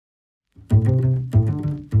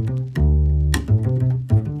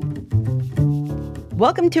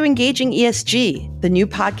Welcome to Engaging ESG, the new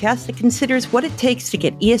podcast that considers what it takes to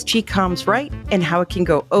get ESG comms right and how it can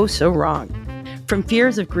go oh so wrong. From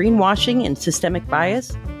fears of greenwashing and systemic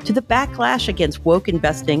bias to the backlash against woke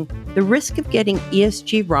investing, the risk of getting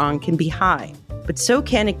ESG wrong can be high, but so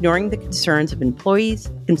can ignoring the concerns of employees,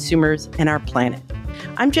 consumers, and our planet.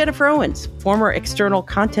 I'm Jennifer Owens, former external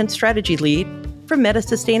content strategy lead for Meta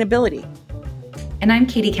Sustainability. And I'm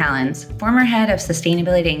Katie Callens, former head of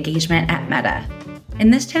sustainability engagement at Meta.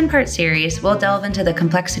 In this 10-part series, we'll delve into the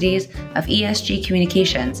complexities of ESG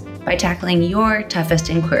communications by tackling your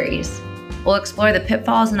toughest inquiries. We'll explore the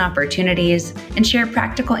pitfalls and opportunities and share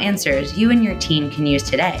practical answers you and your team can use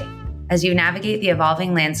today as you navigate the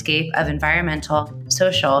evolving landscape of environmental,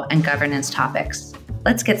 social, and governance topics.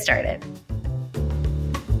 Let's get started.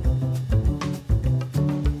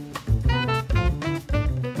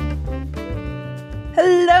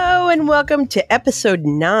 Hello and welcome to episode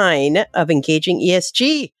 9 of Engaging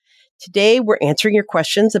ESG. Today we're answering your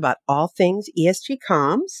questions about all things ESG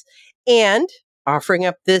comms and offering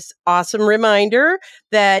up this awesome reminder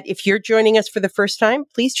that if you're joining us for the first time,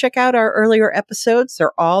 please check out our earlier episodes.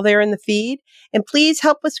 They're all there in the feed. And please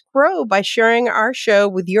help us grow by sharing our show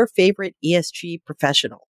with your favorite ESG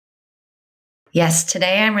professional. Yes,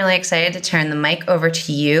 today I'm really excited to turn the mic over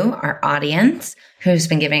to you, our audience, who's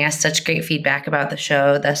been giving us such great feedback about the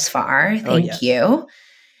show thus far. Thank you.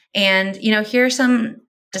 And, here's some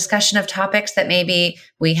discussion of topics that maybe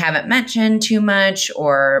we haven't mentioned too much,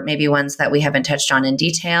 or maybe ones that we haven't touched on in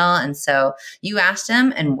detail. And so you asked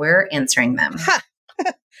them and we're answering them.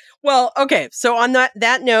 Well, okay. So on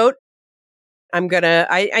that note,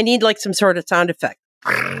 I need like some sort of sound effect.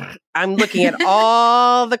 I'm looking at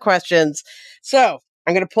all the questions. So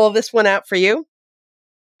I'm going to pull this one out for you.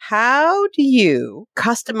 How do you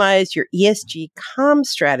customize your ESG comm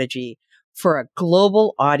strategy for a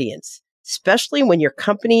global audience, especially when your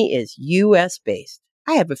company is US based?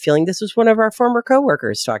 I have a feeling this was one of our former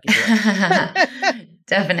coworkers talking to us.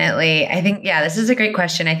 Definitely. I think, this is a great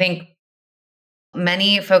question. I think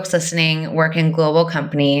many folks listening work in global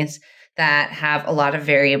companies that have a lot of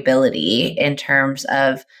variability in terms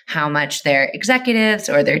of how much their executives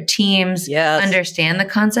or their teams understand the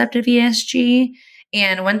concept of ESG.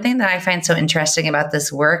 And one thing that I find so interesting about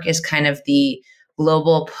this work is kind of the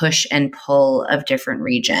global push and pull of different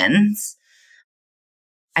regions.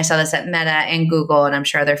 I saw this at Meta and Google, and I'm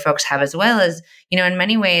sure other folks have as well, as, in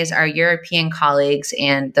many ways, our European colleagues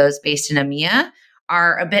and those based in EMEA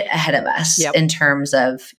are a bit ahead of us in terms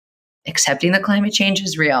of accepting that climate change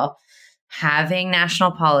is real, having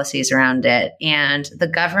national policies around it, and the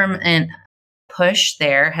government push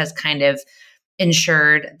there has kind of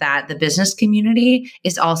ensured that the business community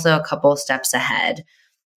is also a couple steps ahead.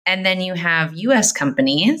 And then you have US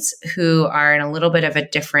companies who are in a little bit of a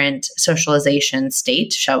different socialization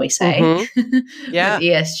state, shall we say, with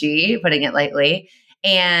ESG, putting it lightly.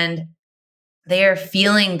 And they are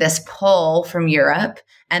feeling this pull from Europe.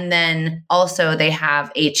 And then also they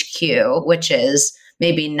have HQ, which is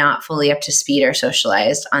maybe not fully up to speed or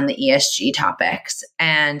socialized on the ESG topics.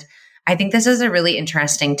 And I think this is a really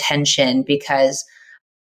interesting tension because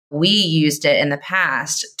we used it in the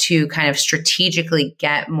past to kind of strategically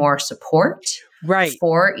get more support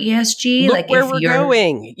for ESG. Look, like where we're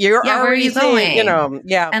going. Where are you going?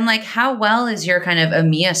 And like, how well is your kind of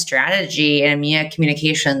EMEA strategy and EMEA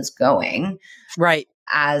communications going? Right.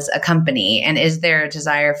 As a company? And is there a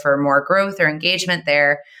desire for more growth or engagement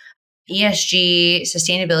there? ESG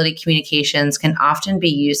sustainability communications can often be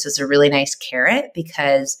used as a really nice carrot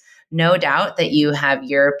because no doubt that you have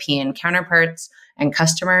European counterparts and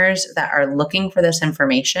customers that are looking for this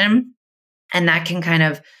information. And that can kind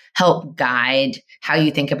of help guide how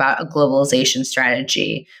you think about a globalization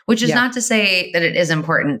strategy, which is not to say that it is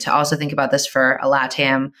important to also think about this for a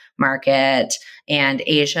LATAM market and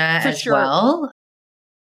Asia well.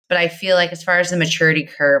 But I feel like as far as the maturity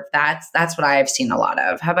curve, that's what I've seen a lot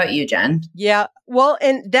of. How about you, Jen? Yeah. Well,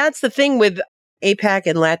 and that's the thing with APAC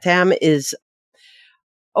and LATAM is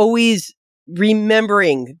always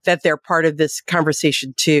remembering that they're part of this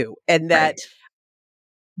conversation too. And that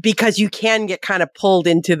because you can get kind of pulled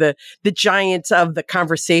into the giants of the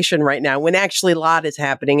conversation right now when actually a lot is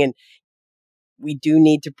happening. And we do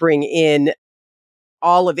need to bring in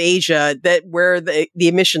all of Asia, that where the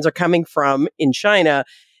emissions are coming from in China.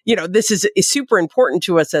 This is super important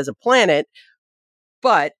to us as a planet,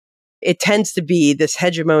 but it tends to be this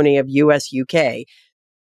hegemony of US, UK,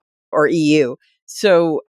 or EU.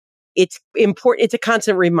 So it's important. It's a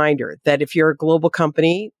constant reminder that if you're a global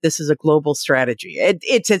company, this is a global strategy.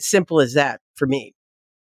 It's as simple as that for me.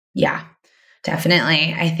 Yeah,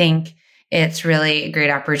 definitely. I think it's really a great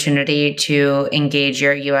opportunity to engage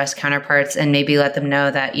your US counterparts and maybe let them know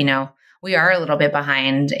that, we are a little bit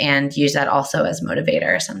behind, and use that also as motivator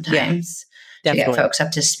Yeah, sometimes to get definitely. folks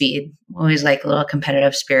up to speed. Always like a little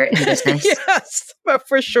competitive spirit in business. Yes, but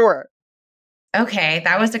for sure. Okay,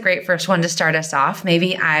 that was a great first one to start us off.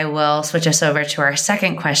 Maybe I will switch us over to our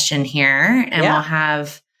second question here, and Yeah.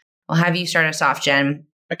 we'll have you start us off, Jen.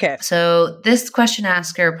 Okay. So this question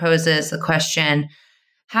asker poses the question: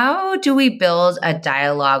 how do we build a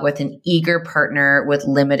dialogue with an eager partner with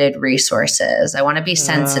limited resources? I want to be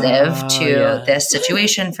sensitive Oh, to yeah. this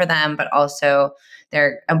situation for them, but also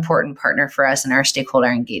they're an important partner for us in our stakeholder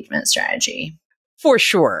engagement strategy. For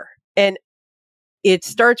sure. And it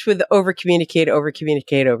starts with over communicate, over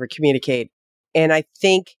communicate, over communicate. And I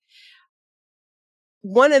think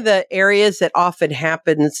one of the areas that often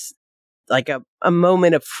happens, like a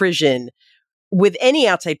moment of frisson with any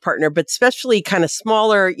outside partner, but especially kind of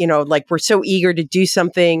smaller, like we're so eager to do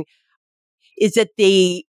something, is that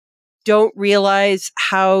they don't realize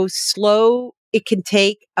how slow it can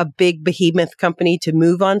take a big behemoth company to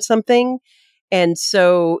move on something. And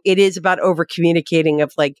so it is about over communicating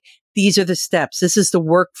of like, these are the steps. This is the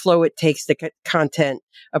workflow it takes to get content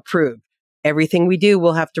approved. Everything we do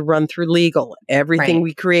will have to run through legal. Everything Right.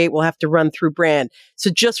 we create will have to run through brand. So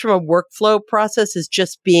just from a workflow process is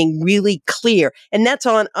just being really clear. And that's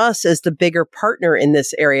on us as the bigger partner in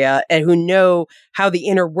this area and who know how the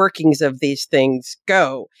inner workings of these things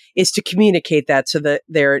go, is to communicate that so that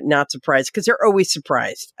they're not surprised, because they're always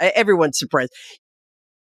surprised. Everyone's surprised.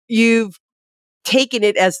 You've taken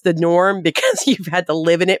it as the norm because you've had to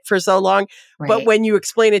live in it for so long. Right. But when you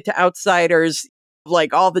explain it to outsiders,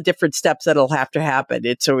 like all the different steps that'll have to happen,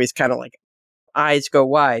 it's always kind of like eyes go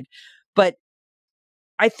wide. But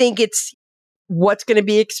I think it's what's going to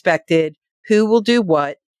be expected, who will do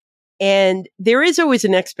what. And there is always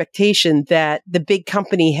an expectation that the big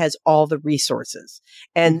company has all the resources.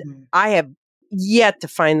 And I have yet to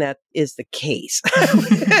find that is the case.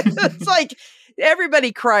 It's like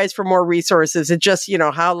everybody cries for more resources. It's just,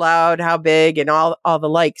 how loud, how big, and all the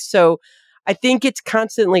like. So I think it's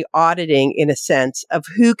constantly auditing in a sense of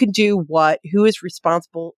who can do what, who is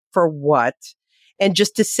responsible for what, and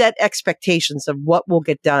just to set expectations of what will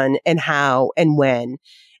get done and how and when.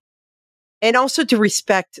 And also to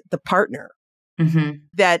respect the partner.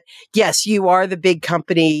 That, yes, you are the big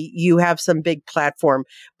company, you have some big platform,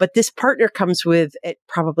 but this partner comes with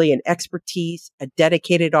probably an expertise, a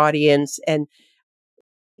dedicated audience, and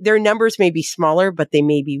their numbers may be smaller, but they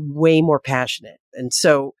may be way more passionate. And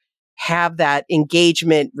so have that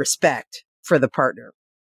engagement, respect for the partner.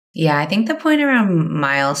 Yeah, I think the point around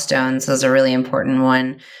milestones is a really important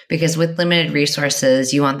one, because with limited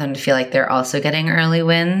resources, you want them to feel like they're also getting early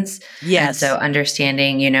wins. Yes. And so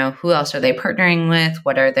understanding, who else are they partnering with?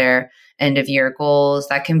 What are their end of year goals?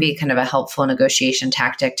 That can be kind of a helpful negotiation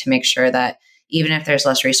tactic to make sure that even if there's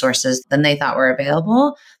less resources than they thought were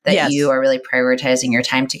available, that Yes. you are really prioritizing your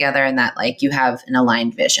time together, and that like you have an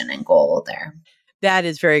aligned vision and goal there. That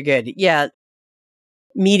is very good. Yeah.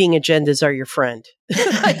 Meeting agendas are your friend.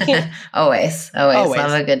 Always.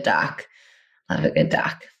 Love a good doc.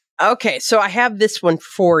 Okay, so I have this one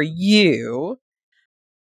for you.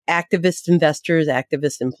 Activist investors,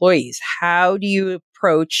 activist employees. How do you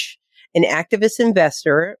approach an activist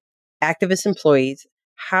investor, activist employees?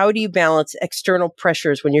 How do you balance external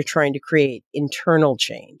pressures when you're trying to create internal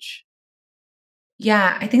change?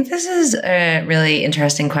 Yeah, I think this is a really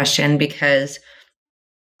interesting question, because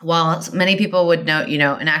while many people would note,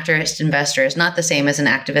 an activist investor is not the same as an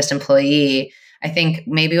activist employee, I think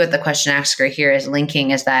maybe what the question asker here is linking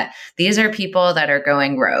is that these are people that are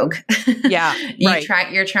going rogue. Yeah, right.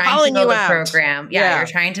 You're trying Calling to build you a out. program. Yeah, you're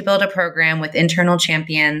trying to build a program with internal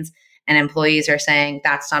champions, and employees are saying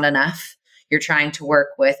that's not enough. You're trying to work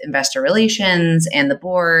with investor relations and the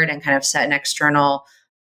board and kind of set an external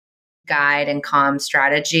guide and comm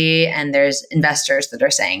strategy. And there's investors that are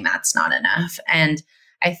saying that's not enough. And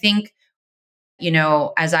I think,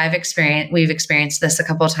 as we've experienced this a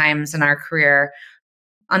couple of times in our career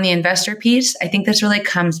on the investor piece. I think this really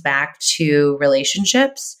comes back to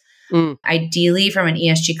relationships. Ideally, from an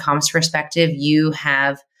ESG comms perspective, you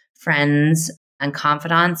have friends and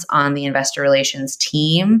confidants on the investor relations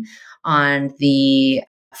team, on the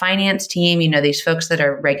finance team, these folks that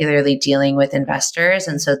are regularly dealing with investors.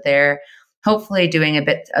 And so they're hopefully doing a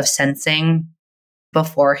bit of sensing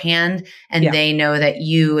beforehand, and they know that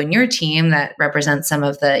you and your team that represents some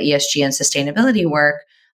of the ESG and sustainability work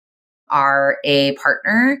are a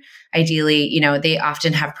partner. Ideally, they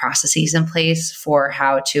often have processes in place for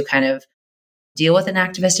how to kind of deal with an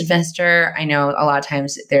activist investor. I know a lot of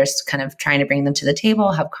times there's kind of trying to bring them to the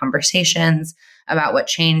table, have conversations about what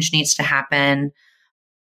change needs to happen.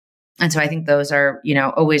 And so I think those are,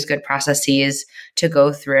 always good processes to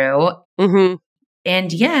go through. Mm-hmm.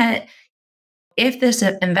 And yet, if this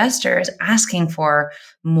investor is asking for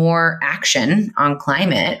more action on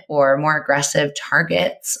climate or more aggressive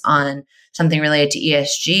targets on something related to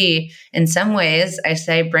ESG, in some ways, I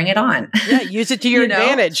say, bring it on. Yeah, use it to your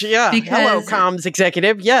advantage. Yeah. Hello, comms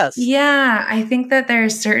executive. Yes. Yeah, I think that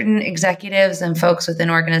there's certain executives and folks within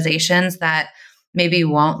organizations that maybe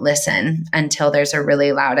won't listen until there's a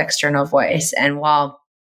really loud external voice. And while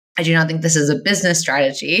I do not think this is a business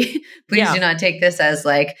strategy, please do not take this as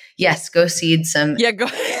like, yes, go seed some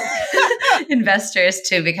investors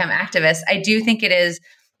to become activists. I do think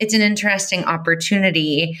it's an interesting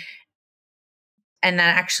opportunity. And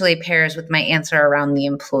that actually pairs with my answer around the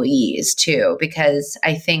employees too, because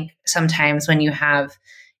I think sometimes when you have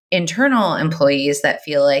internal employees that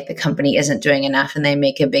feel like the company isn't doing enough and they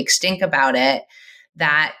make a big stink about it,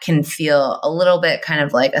 that can feel a little bit kind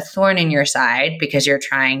of like a thorn in your side because you're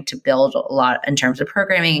trying to build a lot in terms of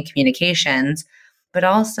programming and communications, but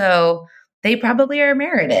also they probably are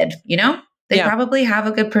merited, They probably have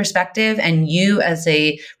a good perspective, and you as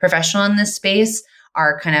a professional in this space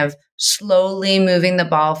are kind of slowly moving the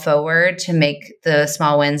ball forward to make the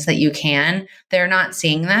small wins that you can. They're not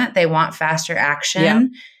seeing that. They want faster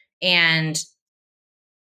action. And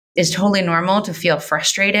it's totally normal to feel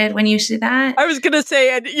frustrated when you see that. I was going to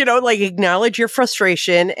say, and acknowledge your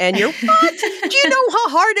frustration and your, what? Do you know how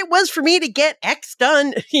hard it was for me to get X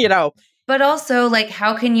done? But also,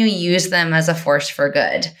 how can you use them as a force for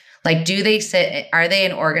good? Are they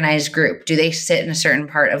an organized group? Do they sit in a certain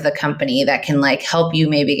part of the company that can help you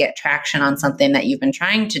maybe get traction on something that you've been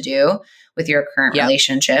trying to do with your current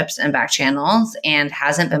relationships and back channels and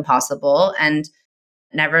hasn't been possible? And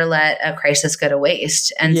never let a crisis go to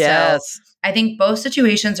waste. And so I think both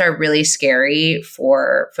situations are really scary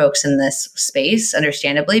for folks in this space,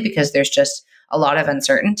 understandably, because there's just a lot of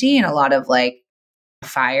uncertainty and a lot of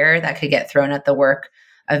fire that could get thrown at the work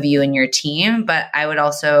of you and your team. But I would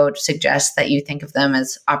also suggest that you think of them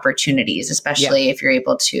as opportunities, especially if you're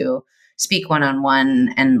able to speak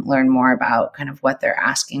one-on-one and learn more about kind of what they're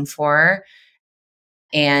asking for.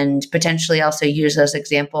 And potentially also use those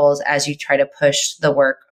examples as you try to push the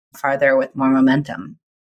work farther with more momentum.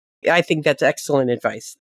 I think that's excellent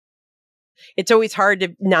advice. It's always hard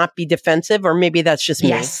to not be defensive, or maybe that's just me.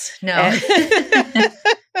 Yes, no.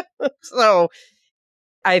 So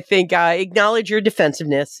I think acknowledge your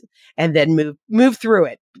defensiveness and then move through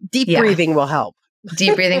it. Deep breathing will help.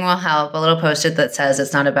 Deep breathing will help. A little post-it that says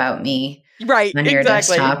it's not about me. Right, on your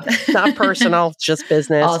desktop. It's not personal, it's just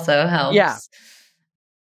business. Also helps. Yeah.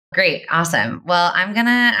 Great. Awesome. Well, I'm going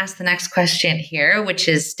to ask the next question here, which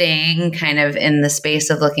is staying kind of in the space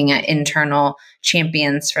of looking at internal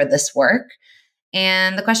champions for this work.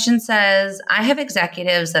 And the question says, I have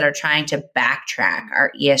executives that are trying to backtrack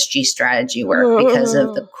our ESG strategy work because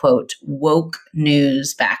of the quote, woke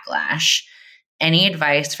news backlash. Any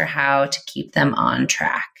advice for how to keep them on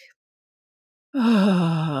track?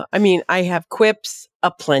 I mean, I have quips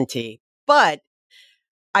aplenty, but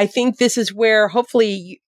I think this is where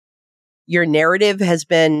hopefully your narrative has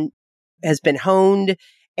been honed,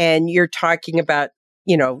 and you're talking about,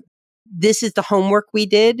 this is the homework we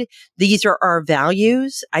did. These are our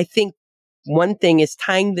values. I think one thing is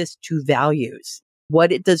tying this to values.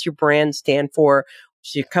 What does your brand stand for? What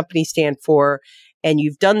does your company stand for? And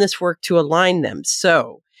you've done this work to align them.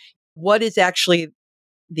 So what is actually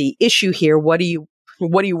the issue here? What are you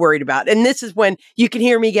worried about? And this is when you can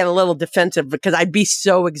hear me get a little defensive, because I'd be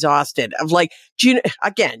so exhausted of do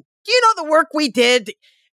you know the work we did?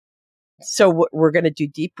 So we're going to do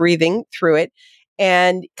deep breathing through it,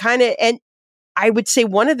 and I would say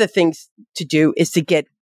one of the things to do is to get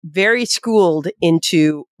very schooled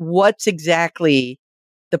into what's exactly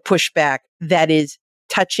the pushback that is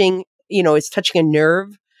touching a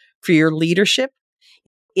nerve for your leadership.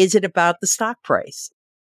 Is it about the stock price?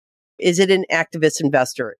 Is it an activist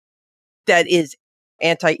investor that is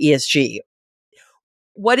anti-ESG?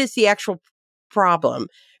 What is the actual problem?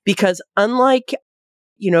 Because unlike,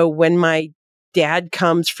 when my dad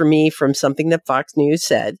comes for me from something that Fox News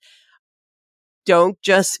said, don't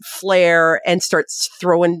just flare and start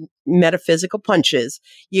throwing metaphysical punches.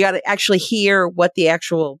 You got to actually hear what the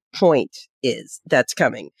actual point is that's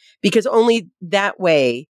coming, because only that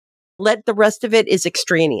way, let the rest of it is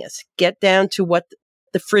extraneous. Get down to what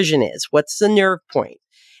the frisson is. What's the nerve point?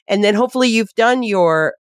 And then hopefully you've done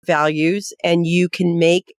your values and you can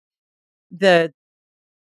make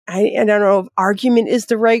I don't know if argument is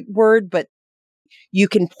the right word, but you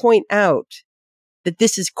can point out that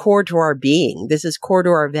this is core to our being. This is core to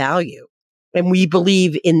our value. And we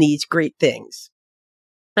believe in these great things.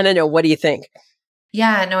 I don't know. What do you think?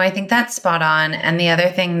 Yeah, no, I think that's spot on. And the other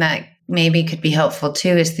thing that maybe could be helpful too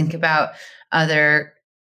is think about other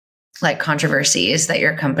like controversies that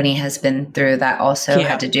your company has been through that also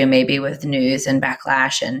had to do maybe with news and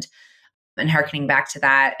backlash and harkening back to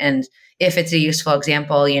that. And if it's a useful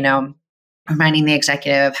example, reminding the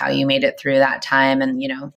executive of how you made it through that time and,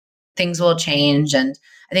 things will change. And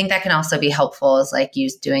I think that can also be helpful as like you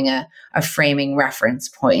doing a framing reference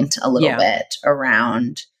point a little bit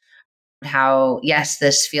around how, yes,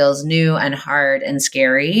 this feels new and hard and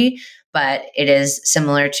scary, but it is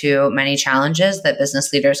similar to many challenges that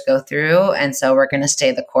business leaders go through. And so we're going to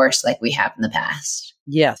stay the course like we have in the past.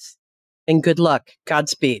 Yes. And good luck.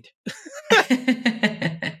 Godspeed.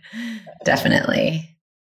 Definitely.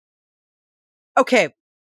 Okay.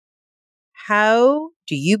 How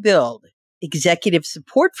do you build executive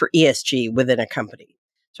support for ESG within a company?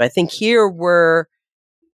 So I think here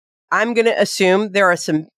I'm going to assume there are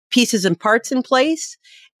some pieces and parts in place,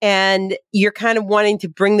 and you're kind of wanting to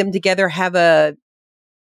bring them together, have a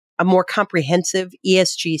more comprehensive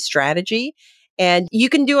ESG strategy. And you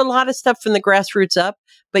can do a lot of stuff from the grassroots up,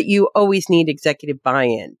 but you always need executive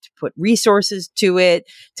buy-in to put resources to it,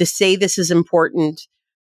 to say this is important.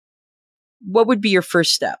 What would be your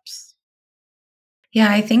first steps? Yeah,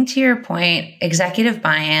 I think to your point, executive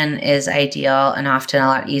buy-in is ideal and often a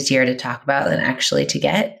lot easier to talk about than actually to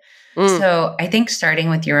get. So I think starting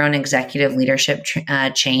with your own executive leadership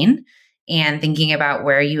chain and thinking about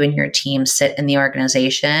where you and your team sit in the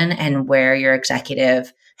organization and where your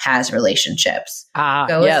executive has relationships.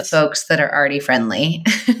 Go with folks that are already friendly.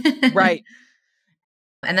 Right.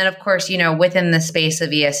 And then, of course, within the space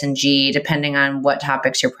of ES&G, depending on what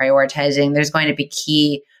topics you're prioritizing, there's going to be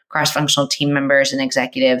key cross-functional team members and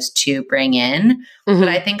executives to bring in. But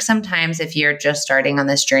I think sometimes if you're just starting on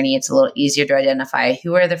this journey, it's a little easier to identify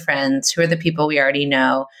who are the friends, who are the people we already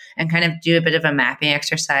know, and kind of do a bit of a mapping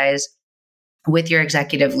exercise with your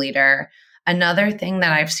executive leader. Another thing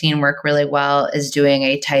that I've seen work really well is doing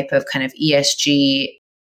a type of kind of ESG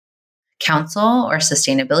council or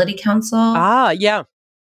sustainability council. Yeah.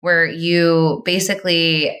 Where you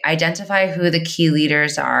basically identify who the key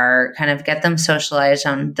leaders are, kind of get them socialized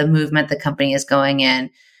on the movement the company is going in.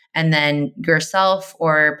 And then yourself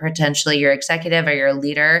or potentially your executive or your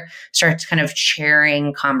leader starts kind of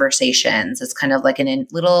chairing conversations. It's kind of like a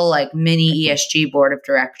little like mini ESG board of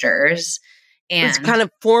directors. And it's kind of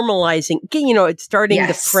formalizing, it's starting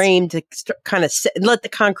the frame to kind of let the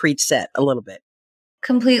concrete set a little bit.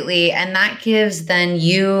 Completely. And that gives then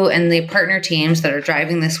you and the partner teams that are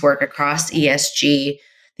driving this work across ESG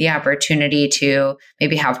the opportunity to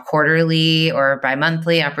maybe have quarterly or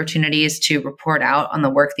bi-monthly opportunities to report out on the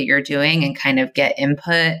work that you're doing and kind of get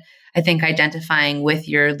input. I think identifying with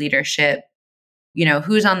your leadership,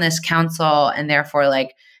 who's on this council and therefore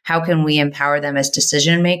like, how can we empower them as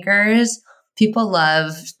decision makers? People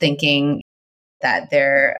love thinking that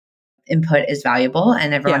their input is valuable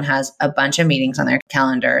and everyone has a bunch of meetings on their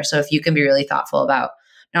calendar. So if you can be really thoughtful about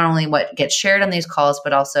not only what gets shared on these calls,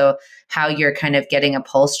 but also how you're kind of getting a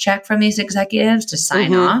pulse check from these executives to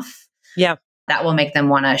sign off. Yeah. That will make them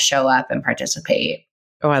want to show up and participate.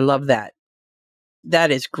 Oh, I love that.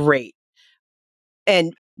 That is great.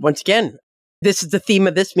 And once again, this is the theme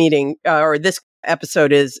of this meeting or this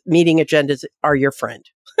episode is meeting agendas are your friend.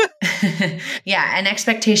 Yeah. And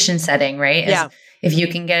expectation setting, right? Yeah. If you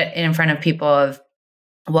can get in front of people of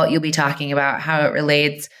what you'll be talking about, how it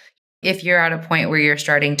relates. If you're at a point where you're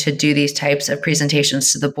starting to do these types of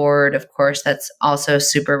presentations to the board, of course, that's also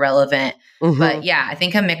super relevant. But yeah, I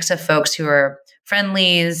think a mix of folks who are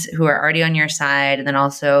friendlies, who are already on your side, and then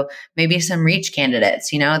also maybe some reach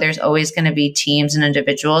candidates. There's always going to be teams and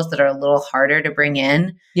individuals that are a little harder to bring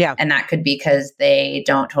in. Yeah. And that could be because they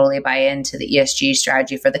don't totally buy into the ESG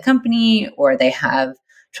strategy for the company, or they have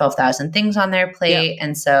 12,000 things on their plate.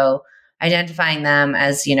 And so identifying them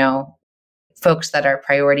as, folks that are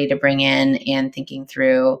priority to bring in and thinking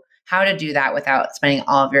through how to do that without spending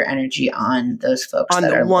all of your energy on those folks on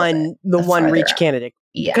that are the one reach candidate.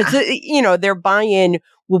 Yeah. Because, their buy-in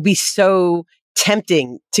will be so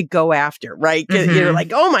tempting to go after, right? You're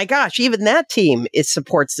like, oh my gosh, even that team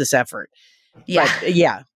supports this effort. Yeah.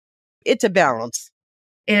 But it's a balance.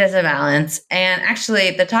 It is a balance. And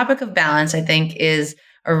actually, the topic of balance, I think, is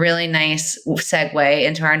a really nice segue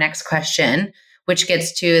into our next question, which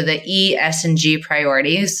gets to the ES&G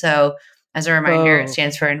priorities. So as a reminder, it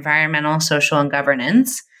stands for environmental, social, and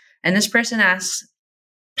governance. And this person asks,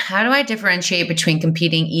 how do I differentiate between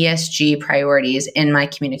competing ESG priorities in my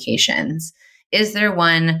communications? is there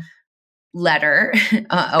one letter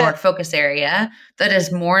or focus area that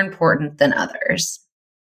is more important than others?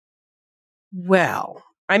 Well,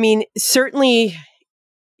 I mean, certainly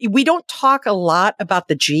we don't talk a lot about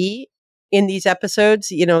the G in these episodes,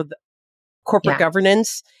 the corporate Yeah.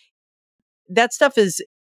 governance. That stuff is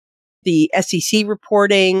the SEC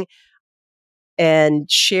reporting and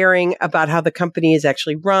sharing about how the company is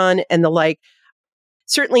actually run and the like.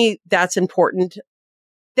 Certainly that's important.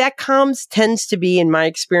 That comms tends to be, in my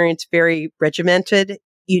experience, very regimented.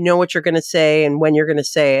 You know what you're going to say and when you're going to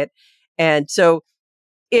say it. And so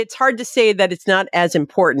it's hard to say that it's not as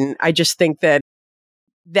important. I just think that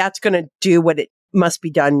that's going to do what it must be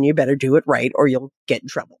done. And you better do it right or you'll get in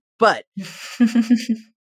trouble. But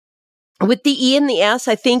with the E and the S,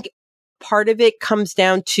 I think part of it comes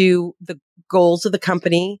down to the goals of the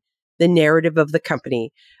company, the narrative of the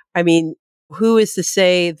company. I mean, who is to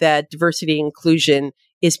say that diversity and inclusion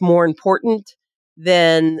is more important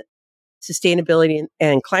than sustainability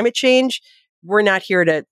and climate change? We're not here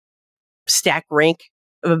to stack rank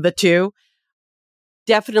the two.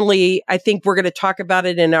 Definitely, I think we're going to talk about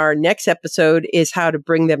it in our next episode, is how to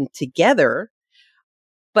bring them together.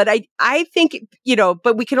 But I think,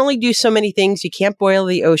 but we can only do so many things. You can't boil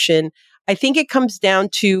the ocean. I think it comes down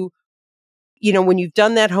to, when you've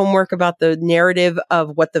done that homework about the narrative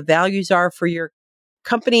of what the values are for your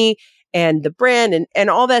company and the brand and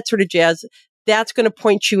all that sort of jazz, that's going to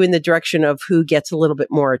point you in the direction of who gets a little bit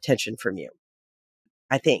more attention from you,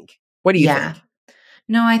 I think. What do you think?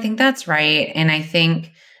 No, I think that's right. And I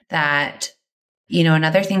think that,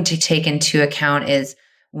 another thing to take into account is,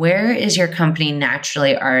 where is your company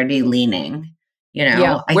naturally already leaning?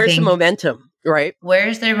 Where's the momentum, right?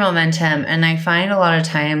 Where's their momentum? And I find a lot of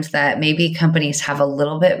times that maybe companies have a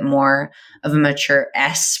little bit more of a mature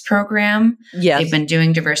S program. Yes. They've been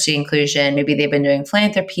doing diversity inclusion. Maybe they've been doing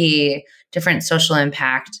philanthropy, different social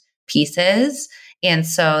impact pieces. And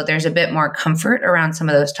so there's a bit more comfort around some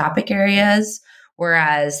of those topic areas.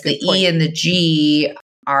 Whereas the E and the G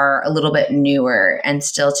are a little bit newer and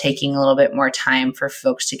still taking a little bit more time for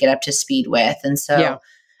folks to get up to speed with. And so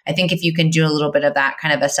I think if you can do a little bit of that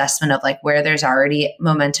kind of assessment of like where there's already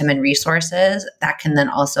momentum and resources, that can then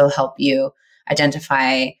also help you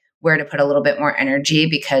identify where to put a little bit more energy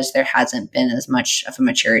because there hasn't been as much of a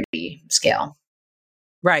maturity scale.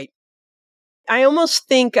 Right. I almost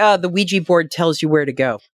think the Ouija board tells you where to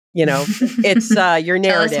go. It's your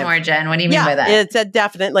narrative. Tell us more, Jen. What do you mean by that? It's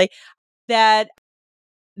definitely that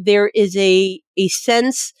there is a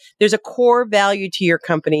sense, there's a core value to your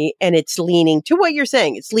company and it's leaning to what you're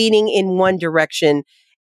saying. It's leaning in one direction.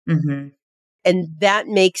 Mm-hmm. And that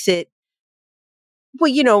makes it,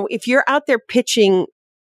 if you're out there pitching,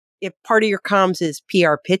 if part of your comms is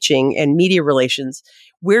PR pitching and media relations,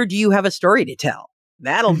 where do you have a story to tell?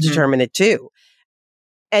 That'll determine it too.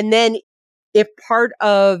 And then if part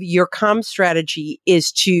of your comm strategy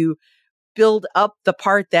is to build up the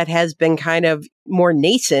part that has been kind of more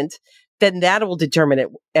nascent, then that will determine it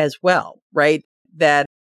as well, right? That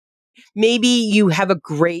maybe you have a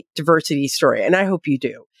great diversity story, and I hope you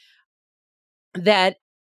do, that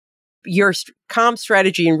your comm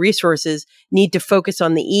strategy and resources need to focus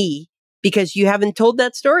on the E because you haven't told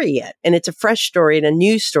that story yet. And it's a fresh story and a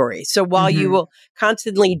new story. So while you will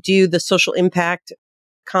constantly do the social impact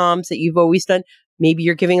comms that you've always done, maybe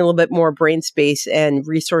you're giving a little bit more brain space and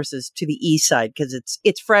resources to the E side because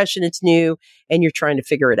it's fresh and it's new and you're trying to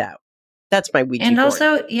figure it out. That's my Ouija board. And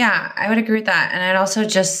also, I would agree with that. And I'd also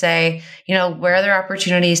just say, where are there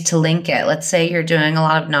opportunities to link it? Let's say you're doing a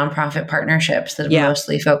lot of nonprofit partnerships that are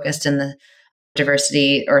mostly focused in the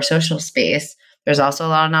diversity or social space. There's also a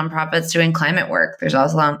lot of nonprofits doing climate work. There's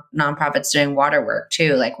also a lot of nonprofits doing water work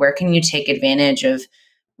too. Like, where can you take advantage of,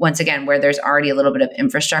 once again, where there's already a little bit of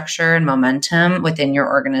infrastructure and momentum within your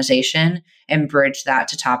organization and bridge that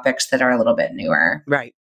to topics that are a little bit newer?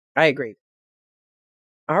 Right. I agree.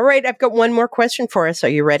 All right. I've got one more question for us. Are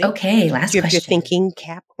you ready? Okay. Last question. Do you have your thinking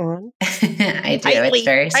cap on? I do. It's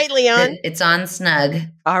very tightly on. It's on snug.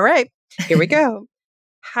 All right. Here we go.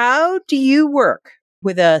 How do you work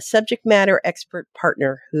with a subject matter expert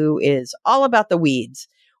partner who is all about the weeds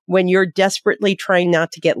when you're desperately trying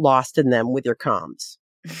not to get lost in them with your comms?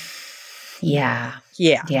 Yeah.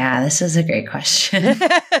 This is a great question.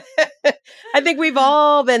 I think we've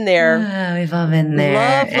all been there. We've all been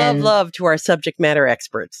there. Love to our subject matter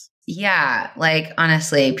experts. Yeah. Like,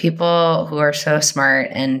 honestly, people who are so smart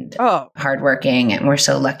and hardworking, and we're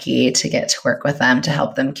so lucky to get to work with them to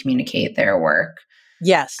help them communicate their work.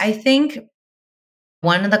 Yes. I think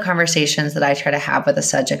one of the conversations that I try to have with a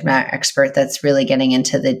subject matter expert that's really getting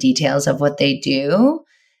into the details of what they do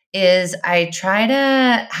is I try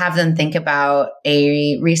to have them think about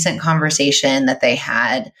a recent conversation that they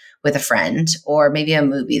had with a friend or maybe a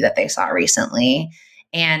movie that they saw recently,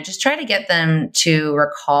 and just try to get them to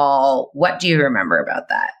recall, what do you remember about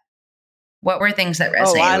that? What were things that Oh, I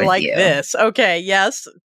resonated with like you? this. Okay. Yes.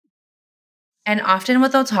 And often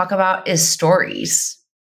what they'll talk about is stories.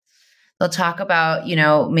 They'll talk about,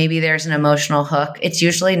 maybe there's an emotional hook. It's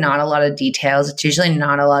usually not a lot of details. It's usually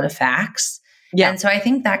not a lot of facts. Yeah. And so I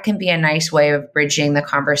think that can be a nice way of bridging the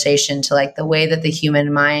conversation to like the way that the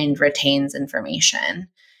human mind retains information.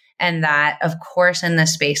 And that, of course, in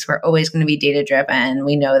this space, we're always going to be data driven.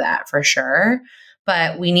 We know that for sure.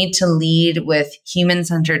 But we need to lead with human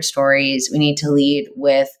centered stories. We need to lead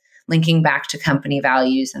with linking back to company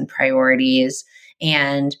values and priorities.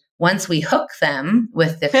 And once we hook them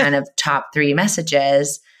with the kind of top 3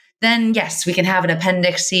 messages, then yes, we can have an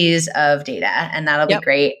appendices of data, and that'll be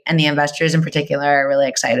great. And the investors in particular are really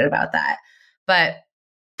excited about that. But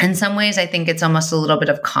in some ways, I think it's almost a little bit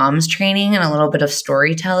of comms training and a little bit of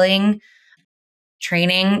storytelling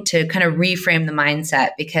training to kind of reframe the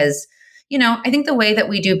mindset, because, I think the way that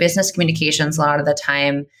we do business communications a lot of the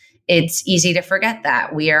time, it's easy to forget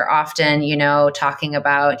that we are often, talking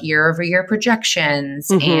about year-over-year projections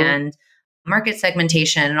and market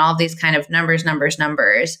segmentation and all these kind of numbers.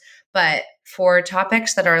 But for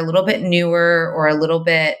topics that are a little bit newer or a little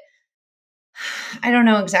bit, I don't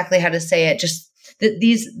know exactly how to say it, just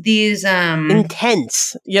these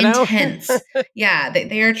intense, intense. Yeah,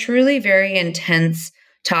 they are truly very intense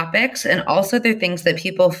topics. And also they're things that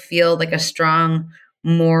people feel like a strong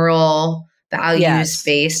moral,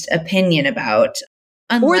 values-based opinion about.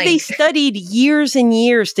 Or they studied years and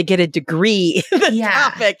years to get a degree in the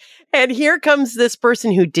topic. And here comes this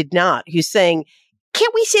person who did not, who's saying,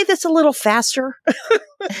 can't we say this a little faster?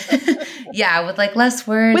 Yeah, with like less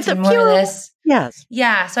words with and more of this. Yes.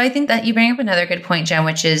 Yeah. So I think that you bring up another good point, Jen,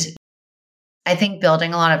 which is I think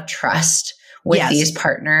building a lot of trust with these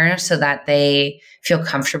partners so that they feel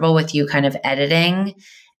comfortable with you kind of editing.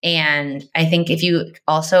 And I think if you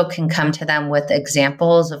also can come to them with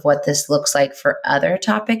examples of what this looks like for other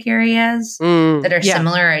topic areas that are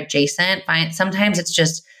similar or adjacent, sometimes it's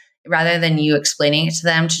just, rather than you explaining it to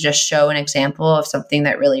them, to just show an example of something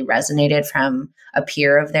that really resonated from a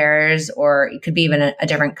peer of theirs, or it could be even a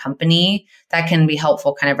different company, that can be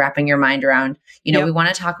helpful kind of wrapping your mind around, we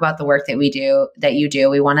want to talk about the work that you do.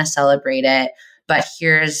 We want to celebrate it, but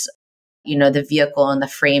here's, the vehicle and the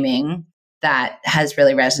framing that has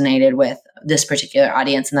really resonated with this particular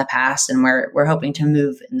audience in the past. And we're hoping to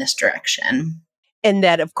move in this direction. And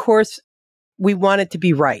that, of course, we want it to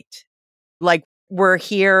be right. Like, we're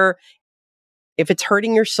here. If it's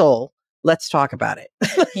hurting your soul, let's talk about it.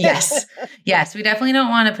 Yes. Yes. We definitely don't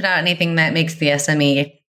want to put out anything that makes the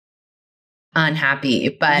SME unhappy,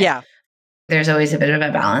 but there's always a bit of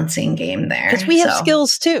a balancing game there. Because we have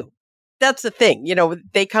skills too. That's the thing.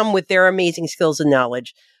 They come with their amazing skills and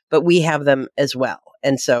knowledge, but we have them as well.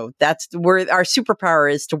 And so that's where our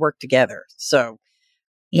superpower is, to work together. So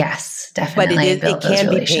yes, definitely. But it can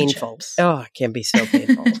be painful. Oh, it can be so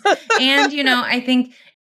painful. And, I think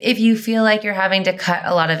if you feel like you're having to cut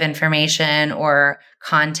a lot of information or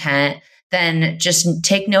content, then just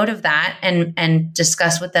take note of that and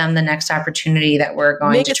discuss with them the next opportunity that we're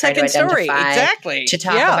going to try to identify to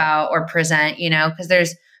talk about or present,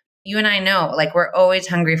 because you and I know, like, we're always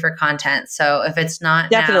hungry for content. So if it's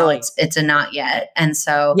not now, it's a not yet. And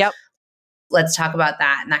so let's talk about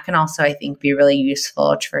that. And that can also, I think, be really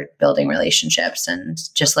useful for building relationships and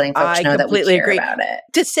just letting folks know that we care about it.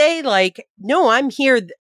 To say like, no, I'm here.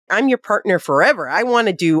 I'm your partner forever. I want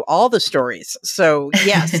to do all the stories. So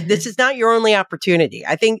yes, this is not your only opportunity.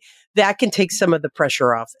 I think that can take some of the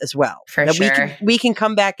pressure off as well. For sure. We can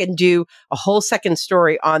come back and do a whole second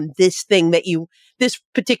story on this thing this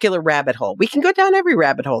particular rabbit hole. We can go down every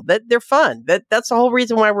rabbit hole. They're fun. That's the whole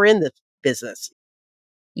reason why we're in this business.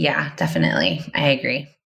 Yeah, definitely. I agree.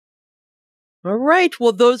 All right.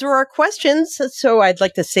 Well, those are our questions. So I'd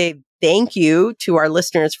like to say thank you to our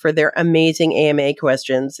listeners for their amazing AMA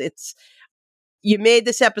questions. You made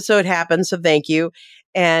this episode happen, so thank you.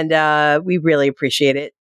 And we really appreciate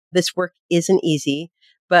it. This work isn't easy,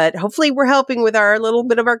 but hopefully we're helping with our little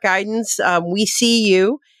bit of our guidance. We see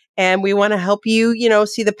you, and we want to help you,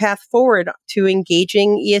 see the path forward to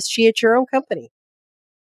engaging ESG at your own company.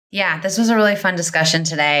 Yeah, this was a really fun discussion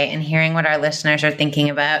today, and hearing what our listeners are thinking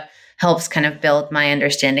about helps kind of build my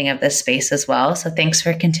understanding of this space as well. So thanks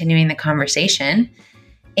for continuing the conversation.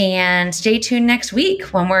 And stay tuned next week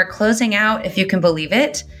when we're closing out, if you can believe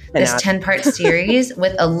it, this 10-part series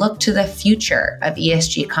with a look to the future of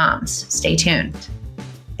ESG comms. Stay tuned.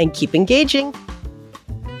 And keep engaging.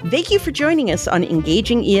 Thank you for joining us on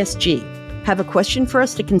Engaging ESG. Have a question for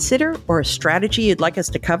us to consider or a strategy you'd like us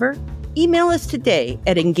to cover? Email us today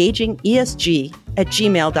at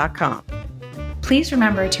engagingesg@gmail.com. Please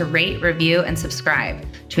remember to rate, review, and subscribe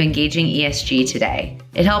to Engaging ESG today.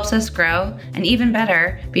 It helps us grow, and even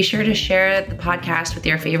better, be sure to share the podcast with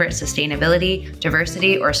your favorite sustainability,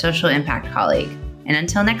 diversity, or social impact colleague. And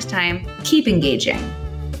until next time, keep engaging.